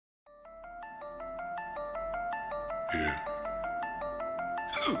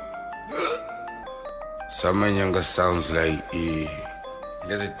Samanyanga sounds like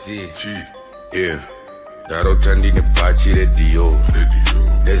there's a T. Yeah. Darota ndine pachi radio.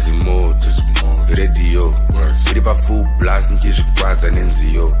 There's more radio. Ndiri pa full blast nchizvikwadza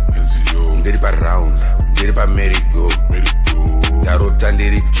nenziyo. Ndiri pa round, ndiri pa merry-go. Darota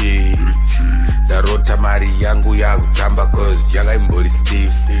ndiri T. Darota mari yangu yakutamba cause yanga imbori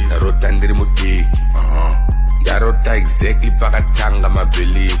stiff. Darota ndiri mudiki. Darota exactly pakatanga my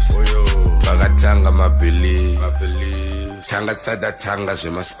beliefs. Pakatanga my beliefs. Tanga tsada tanga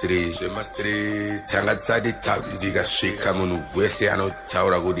zvema street. Tanga tsadi tauti dikasvika munhu wese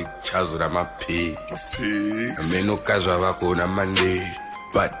anotaura kuti chazura mapi. Amenoka zvavakona mande.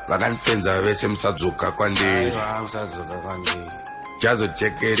 But vakanifenza vese musadzoka kwandiri.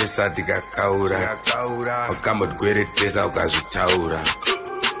 Chazojekeresa tikakaura. Wakambodweretesa ukazvitaura.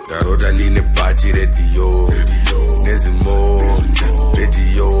 Darota ndine pachi radio. Nezimo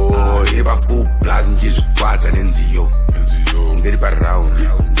radio. Iba full blast nchizvikwadza nenziyo. Ndiri pa round,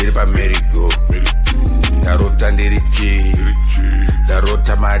 ndiri pa merry-go. Darota ndiri T.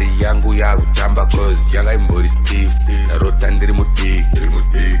 Darota mari yangu yakutamba cause yanga imbori stiff. Darota ndiri mudiki.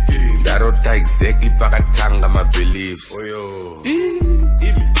 Darota exactly pakatanga my beliefs.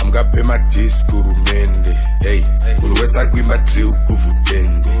 Amgape madisc urumende. Hey, uruwesa kuimba drill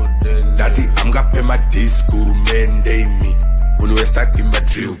kuvutende. Dati amgape madisc urumende imi. Uruwesa kuimba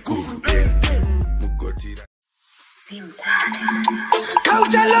drill kuvutende. Mugotira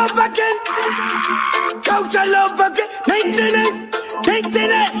Couch I love again. Couch I love again. 99.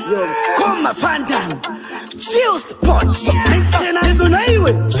 Come my fantan. Chill spot. 99. There's on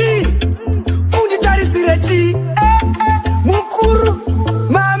highway. G. Undi tari sire G. Mukuru.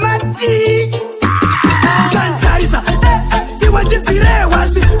 Mama G. Santarisa. Iwajipire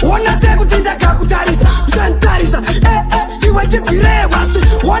washi. Wana segu tinda kakutarisa. Santarisa. Iwajipire washi.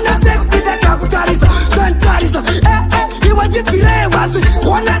 Wana segu tinda kakutarisa. Santarisa. Iwajipire washi.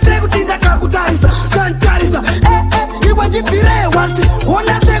 Wana segu tinda kakutarisa. Santarisa. Iwajipire washi.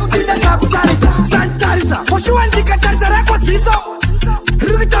 Wana segu tinda kakutarisa. Santarisa. Oshuandika tarzara kwa siso.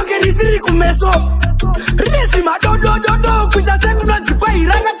 Rikitoke risiri kumeso. Risi madodo. Kuita segu no zipa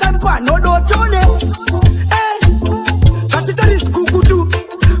iranga times one. Nodo chone. Fatita risku kutu.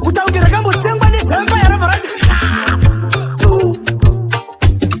 Utaongera kambo tengwa ni femba ya ramarati.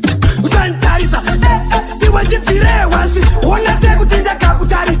 Santarisa. Iwajipire washi. Wana segu tinda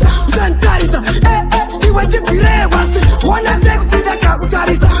kakutarisa. Santarisa. Iwajipire washi. Wana segu tinda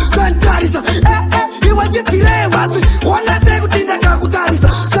kakutarisa. Santarisa. Iwajipire washi. Wana segu tinda kakutarisa.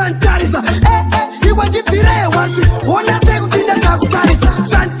 Santarisa. Iwajipire washi. Wana segu tinda kakutarisa.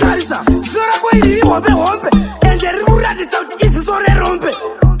 Santarisa. Zora kwa ili hombe. Ende rura di tauti isi sore rompe.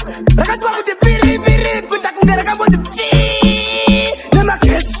 Rakati wako di biri. Kuta kungera kambo di Nema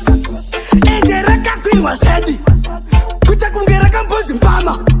kids. Ende raka kuinwa shedi. Kuta kungera kambo di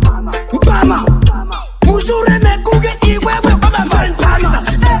mpama. Mushure mekuge iwewe kama fantarisa.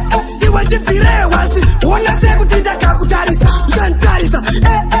 Iwajipire washi. Wana segu tinda kakutarisa. Santarisa.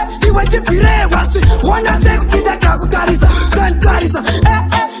 Iwajipire washi. Wana segu tinda kakutarisa. Santarisa.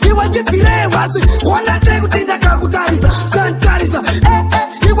 Iwajipire washi. Wana segu tinda kakutarisa. Santarisa.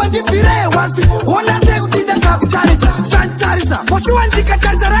 Iwajipire washi. Wana segu tinda kakutarisa. Santarisa. Oshuandika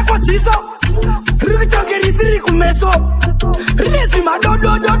tarzara kwa siso. Rikitoke risiri kumeso. Risi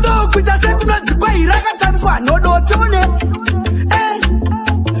madodo. Kuita segu no zipa iranga times one. Nodo chone.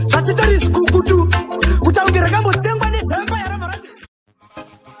 Fatita risku kutu. Utaongera kambo tengwa ni femba ya ramarati.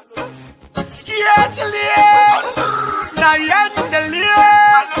 Skiatilie. Na yandelie.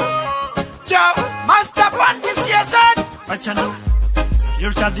 Joe, master bandis yesan. Bachano,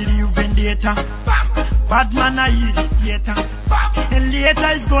 skirta diri vendetta. Badman a irritator. And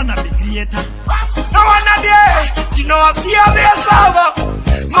later is gonna be greater. No one a day. You know I see a besava.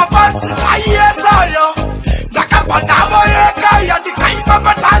 My pants is high yo. Nakapanavo yeka ya di kaipa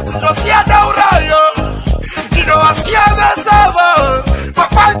patansi no see a daurayo. You know I see a besava. My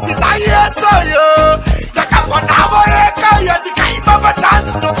pants is high yo. Nakapanavo yeka ya di kaipa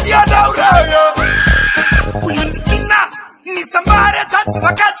patansi no see a daurayo. Uyundina ni sambare tansi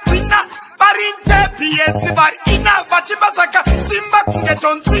wakati kwina. Barinte PS bar ina vachimba chaka simba kunge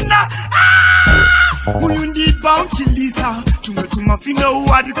tonsina. Uyundi bounty lisa. Tumetuma fina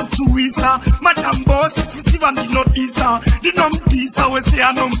uwadi kutuisa. Madam boss sisi vandi not isa. Dino mpisa wese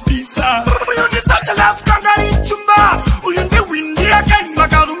ano mpisa. Uyundi sacha love kangari chumba. Uyundi windi akai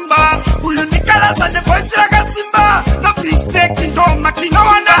magalumba. Uyundi calaz and the voice like simba. No respect in doma kino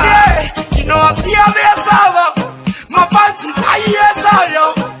wanda ye. Kino asiya besava. My fancy tie yo.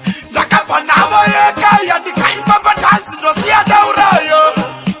 Nakapanavo yeka ya di kaipa pata.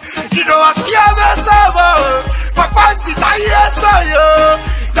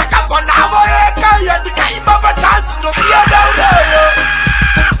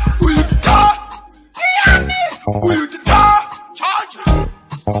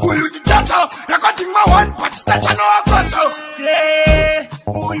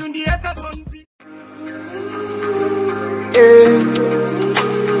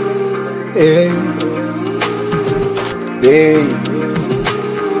 Hey, hey,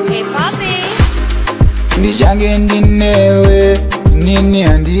 hey, Poppy. Nishange ndinewe, nini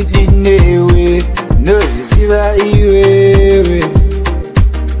handidinewe, nozisiva iwewe,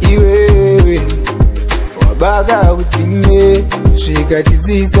 iwewe. Wabaga utime, shika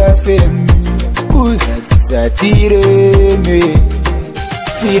tisisa femi, kuza tisa tireme,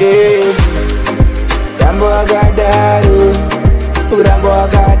 tireme. Rambo agadaro, Rambo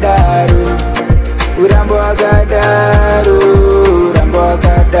agadaro, Rambo agadaro, Rambo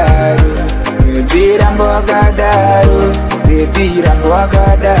agadaro, baby Rambo agadaro, baby Rambo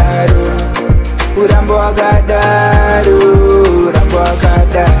agadaro, Rambo agadaro, Rambo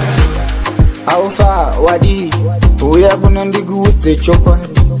agadaro. Alpha wadi, uya kuna ndiguze chokwa,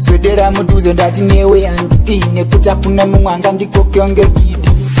 sodera muduzo ndati newe andine, kuta kuna mwanga ndiko kyonge gidi.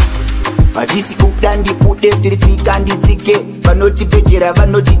 Majisi kukandi pude tirifika ndizike, vanoti pejera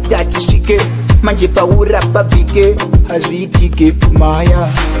vanoti tatishike, manje paura pabike, hazvitike maya.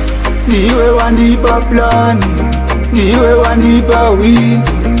 Ndiwe wandipa plani, ndiwe wandipa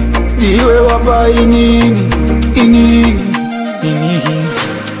wiki, ndiwe wapa inini, inini, inini.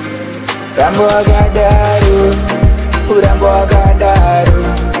 Rambo agadaro, Rambo agadaro,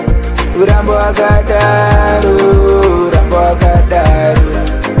 Rambo agadaro, Rambo agadaro,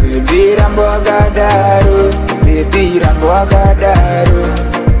 baby Rambo agadaro, baby Rambo agadaro,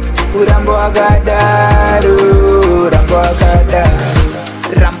 Rambo agadaro, Rambo agadaro.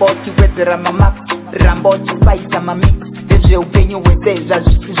 Rambo Jt Rama Max, Rambo Spice ama mix, desde upenyu wese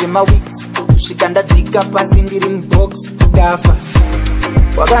zvazvisizve mawix, kusvikanda dzika pasi ndiri mubox dafa.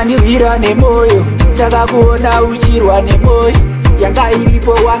 Wakandirwira nemoyo, takakuona uchirwa nemoyo, yanga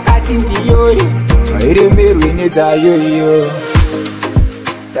iripo wakati ndiyoyo, mairemerwe nedzayoyo.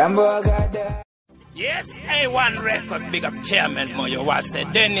 Rambo agadaro. Yes, A1 Records, big up chairman Moyo Wase,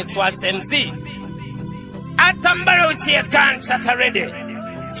 Dennis was MC. Atambaro see a gunshot already.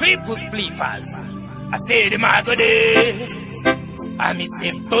 Triple spliffers. I say the mago days. I miss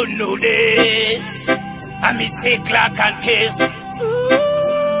say Bono days. I miss say Clark and Case.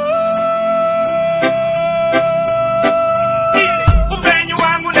 Upenyu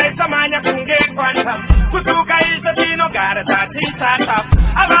wangu naisa manya kunge quantum. Kutuka isha tino gara tati shata.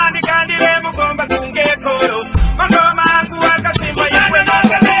 Abandi kandire mugomba kunge koro. Mangoma angu wakasimba yawe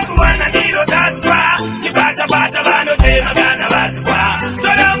magazeku wana nilo daswa. Chibata bata bano tema gana batwa.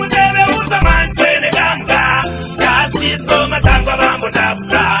 Tora mutebe uza manswene gamuka. Justice koma tangwa bambo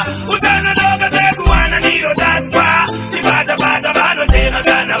tabuza. Uzana doga zeku wana nilo daswa. Chibata bata bano tema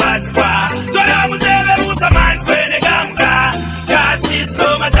gana batwa. Tora mutebe uza manswene gamuka. Justice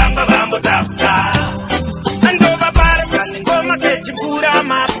koma tangwa bambo tabuza. Chimpura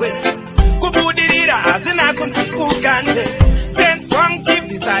mapwe kubudirira hazina kuntikuganje tenswang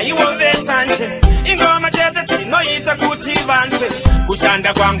chipisa iwove sanje ingoma chete tinoita kuti vanze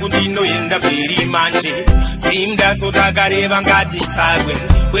kushanda kwangu ndinoenda mberi manje simdatso takareva ngati sagwe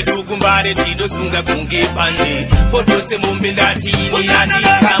kwetu kumbare tinosunga kunge bande potose mumbe ndati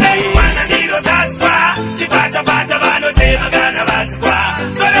inanikamwe wana ndiro tatswa chipata pata vanotema kana vatswa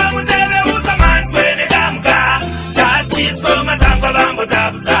tola muzeve uza manswene gamuka justice koma tangwa vambo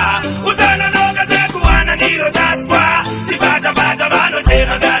tabuza utano noga tekuwana ndiro tatswa chipata pata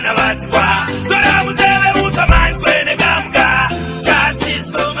vanotema kana vatswa tola muzeve uza manswene gamuka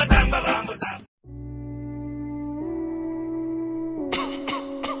justice koma tangwa vambo tabuza.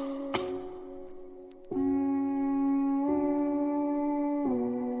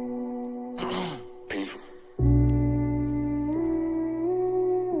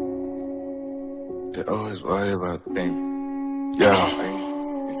 They always worry about things. Yeah.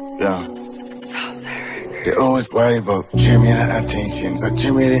 They always worry about Jimmy the attention. So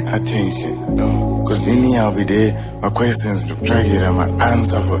Jimmy the attention. Cause in the I'll be there. My questions look tricky and my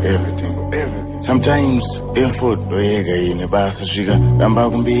answer for everything. Sometimes effort in the basa sugar. I'm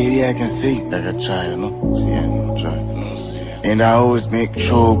back on baby, I can see like I try, you know. See, I try. And I always make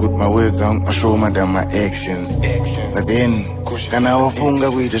sure with my words I show my than my actions. But then kana wafunga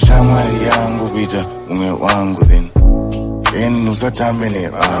kuita shamari yangu kuita mume wangu then usatambe ne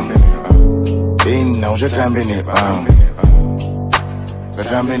wangu then na usatambe ne wangu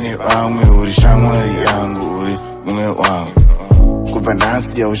usatambe ne wangu uri shamari yangu uri mume wangu kupa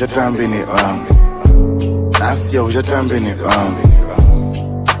nasi ya usatambe ne wangu nasi ya usatambe ne wangu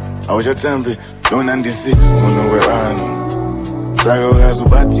usatambe dona ndisi munuwe wangu saka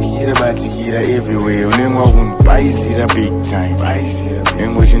ukazobatikira everywhere unengwa kunibhayisira big time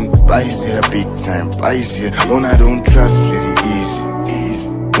engwe chinibhayisira big time bhayisira bona I don't trust really easy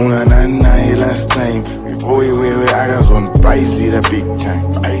unanani naye last time before iwewe akazonibhayisira big time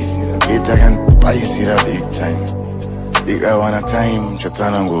it, I can spice it up big time. Think I want a time,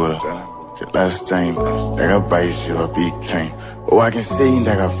 Chatanangura. Last time, like a spice it up big time. Oh, I can say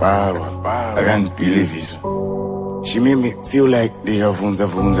like a father, I can't believe it. She made me feel like they have Hwinza,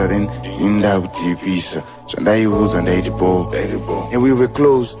 then in that pizza. So I was on the ball, and we were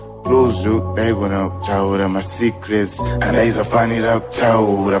close, look, they gonna tell them my secrets. And there's a funny up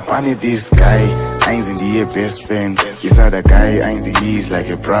tell, I funny this guy, I ain't in the best friend. He's other guy, I ain't he's like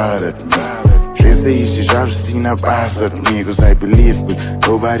a brother to me. She say she try to see a pass at me, cause I believe but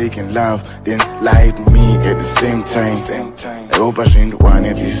nobody can love, then lie to me at the same time. I hope I shouldn't want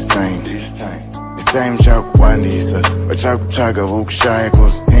it this time. Time chak one is a chaga hook shy,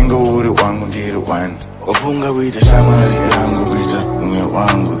 cause Ingo would one did one. Ofunga with a shamari, Ango with a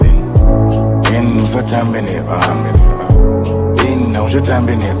one within. Then Nusa Tambene Bam. Then no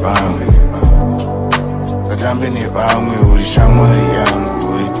Tambene Bam. The Tambene Bam with Shamari, Ango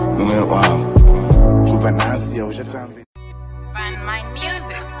with one. Kubanasi, Ojatambi. Find my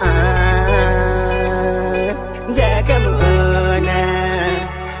music. Jagamuna.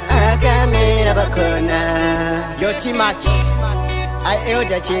 Kamera bakona yo Timaki I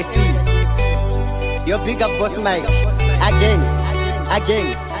Enzo Jt yo big up boss Mike again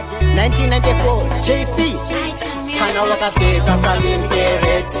 1994 Jt kana wakapeka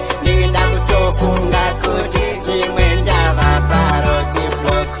kamimkeret ningenda kutokunga kuti chimwenda vaparoti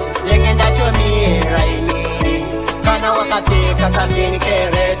block ningenda chomira ini kana wakapeka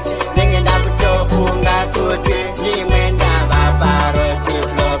kamimkeret ningenda kutokunga kuti chimwenda vaparoti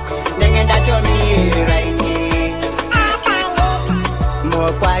block ningenda chomira ini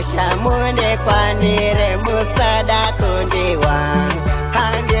mokwasha munde kwanire musada kundiwa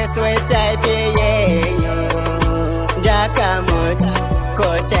hande twechaipe yenyu ndakamuti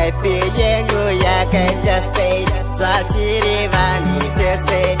kochaipe yenyu yakaita sei twatiri vanhu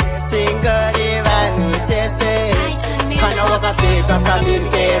tese tingori vanhu tese kana wakapfeka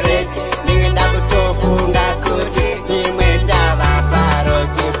kamimkereti ningenda kutofunga kuti chimwe ndava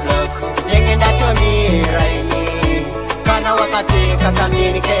paroti block ningenda chomira ini kana wakapfeka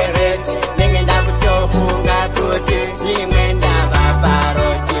kamimkereti ningenda kutofunga kuti chimwe ndava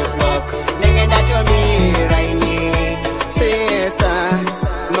paroti block ningenda chomira ini sesa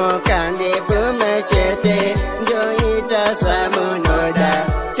mukandibvume chete ndoita zvamunoda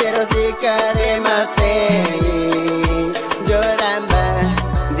chero zvikarema sei ndoramba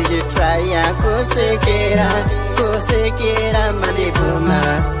ndichitraya kusekera mandibvuma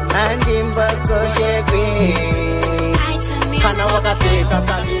handimbokoshekwi kana wakapfeka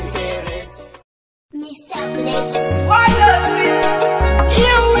kamimkereti Mr. Blitz.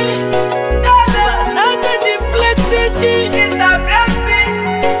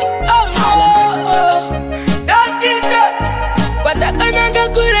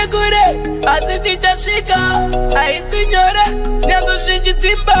 Asitichashika aisinyore nyango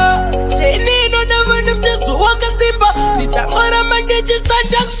zvichitsimba chenino navana mtezo wakasimba ndichangora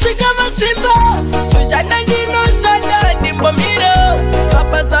mandichisanda kusvika vazvimba zvoshanda ndinoshanda ndimbomira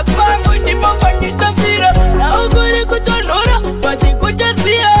mabasa pangu ndimobva nditofira nauguri kutonhora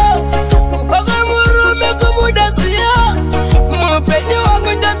patikuchaziya kubaka murume kumudasiya mupenyu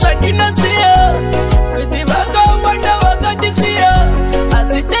wangu ndazvandinoziya kuti vakawanda vakatisiya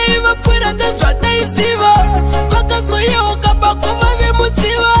asi teivapfuura tezvataisiva vakazoyeuka pakoma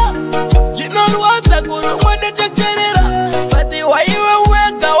vemutsiva zvinorwadza kurumwa nechekerera bati waiwe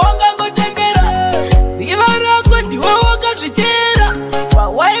wega wangangochengera diva rako ndiwe wakazviteera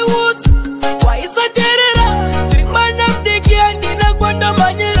wawaiudza waisateerera tiri mwana mudiki handina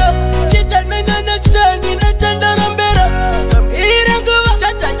kondomhanyira chichanenanechangina chandarombera kamirire nguva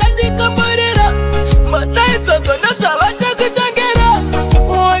chachakandikamborera motsaidzodzo ndozvavachakutongera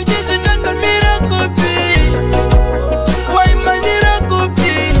waitizvitakamira kupi waimanira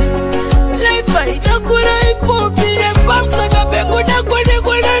kupi life haidakura ipopi yepamusaka pekuda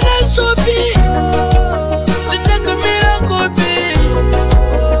kwenekona nasvopi zvitakamira kupi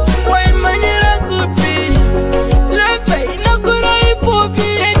waimanyira kupi life haidakura ipopi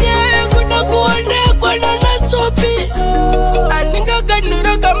yenyaya yekuda kuonekwana nasvopi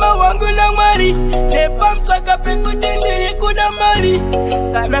handingaganhura kama wangu namwari nepamusaka pekuti ndiri kuda mari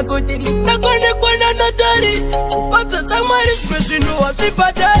kana kuti ndinakonekwana notari kupadza samwari zvimwe zvinhu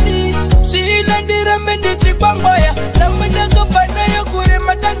wazvibhadhari zviri nandirambe ndichikwangwaya namwe ndakabva nayo kure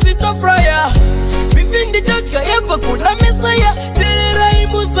matanzitofraya bifi nditodya yebva kuna mesaya tererai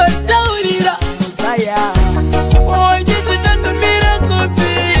musataurira musaya waichizvitakamira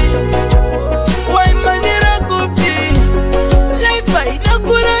kupi waimanira kupi life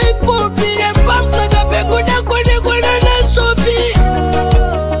haidakura ipopi yepamusaka pekuda konekwana nasvopi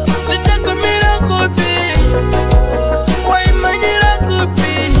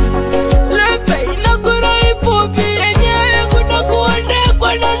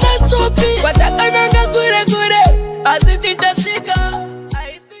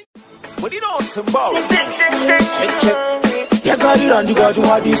yakarira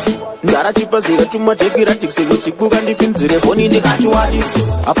ndikachwadisi ndarachipazika tumatekera tiksekutsikuka ndipinzire foni ndikachwadisi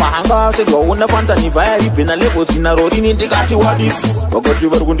apa hanga asedwaona fantanivha yaribhena levo dzina rorini ndikachwadisi vakati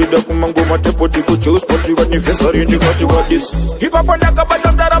vari kundida kumangoma tepoti kujospoti vanivhesari ndikachwadisi ipapo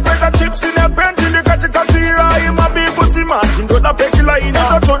ndakabata ndarapeta chips nependi ndikachikazirai mabiku simachi ndoda pekilaina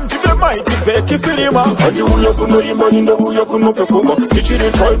ndotondibe maiti beki filima andiuya kunoimba ndauya kunopefoma ndichiri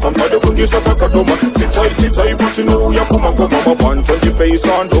drive mfade kundisa pakadoma dzitsai kuti nouya kumangoma mapancho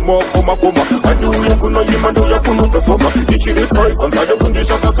ndipeisa ndomokomakoma andiuya kunoimba ndouya kunopefoma ndichiri drive mfade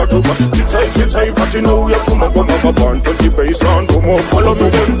kundisa pakadoma dzitsai kuti nouya kumangoma mapancho ndipeisa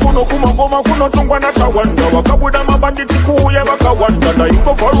ndomofalomeden kuno kumangoma kunotungwa natawanda wakabuda mabanditi kuuya vakawanda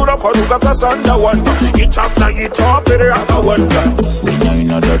ndaingovharura vharuka kasandawanda itafta itapere akawanda We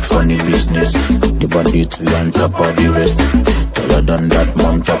know that funny business. The bandits we on top of the rest. Tell her done that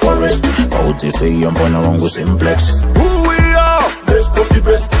mom chop for rest. Out the say I'm on a wrong simplex. Who we are, best of the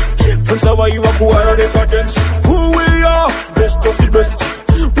best. Hwinza wa iwa kuwara decadence. Who we are, best of the best.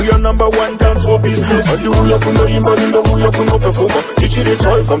 We are number one dance for business. Andiuya kunoimba ndauya kunopefoma ndichiri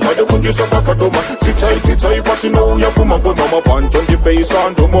drive mfade kundisa pakadoma dzitsai pati nouya kumangoma mapancho ndipeisa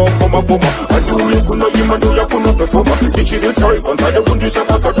ndomokomakoma andiuya kunoimba ndauya kunopefoma ndichiri drive mfade kundisa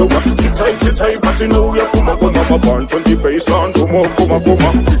pakadoma dzitsai pati nouya kumangoma mapancho ndipeisa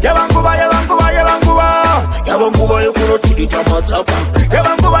ndomokomakoma yavanguva yekunotikita matsapa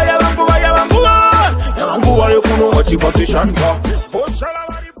yavanguva yekunoachivasishanda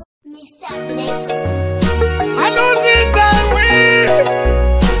Mr. Blitz. I don't think that way.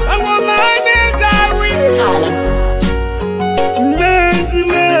 I'm a man that way.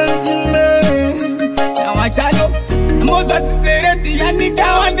 Now I tell you, most of the city,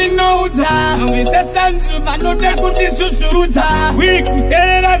 Yanika, and the Nota. And we say, Sansu, but not the Kundi we could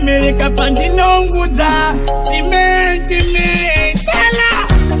tell America, Pandino Guza. Cement, Sala.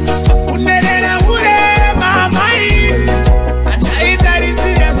 Unera, Mama. And I that is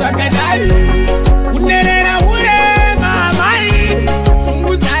serious, I can die. Unera, Mama.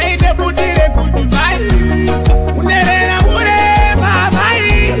 Ungutai, the booty, they could buy. Unera, Mama.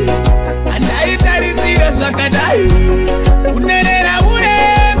 And I that is serious, I can die. Unera,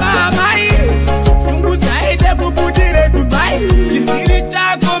 Mama. Ungutai, the booty, they could buy. If you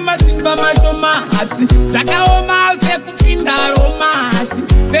talk, Simba, Masoma, Zakaoma.